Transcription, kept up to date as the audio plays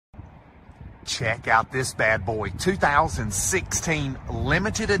Check out this bad boy. 2016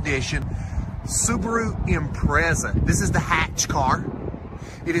 limited edition Subaru Impreza. This is the hatch car.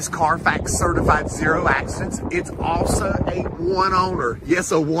 It is Carfax certified, 0 accidents. It's also a one owner.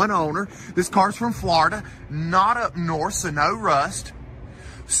 Yes, a one owner. This car's from Florida, not up north, so no rust.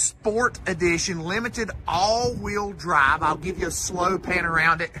 Sport edition, limited all-wheel drive. I'll give you a slow pan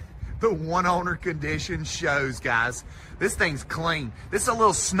around it. The one owner condition shows, guys. This thing's clean. This is a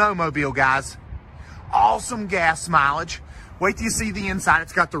little snowmobile, guys. Awesome gas mileage. Wait till you see the inside.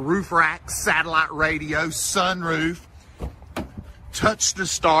 It's got the roof rack, satellite radio, sunroof, touch to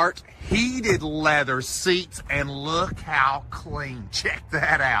start, heated leather seats, and look how clean. Check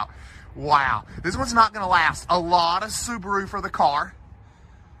that out. Wow. This one's not going to last. A lot of Subaru for the car.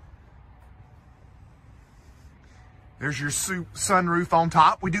 There's your sunroof on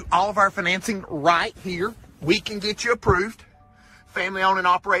top. We do all of our financing right here. We can get you approved. Family owned and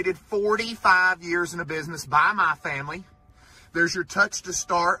operated, 45 years in the business by my family. There's your touch to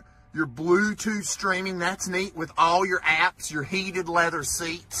start, your Bluetooth streaming. That's neat with all your apps, your heated leather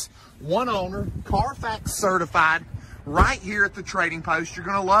seats. One owner, Carfax certified, right here at the Trading Post. You're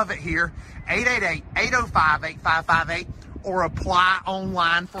going to love it here. 888-805-8558. Or apply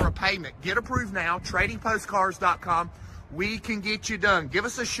online for a payment. Get approved now, tradingpostcars.com. We can get you done. Give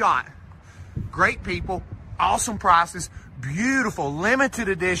us a shot. Great people, awesome prices, beautiful limited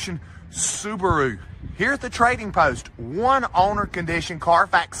edition Subaru. Here at the Trading Post, one owner condition,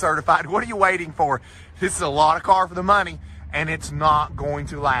 Carfax certified. What are you waiting for? This is a lot of car for the money, and it's not going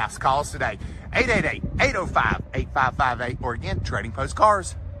to last. Call us today, 888-805-8558, or again,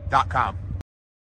 tradingpostcars.com.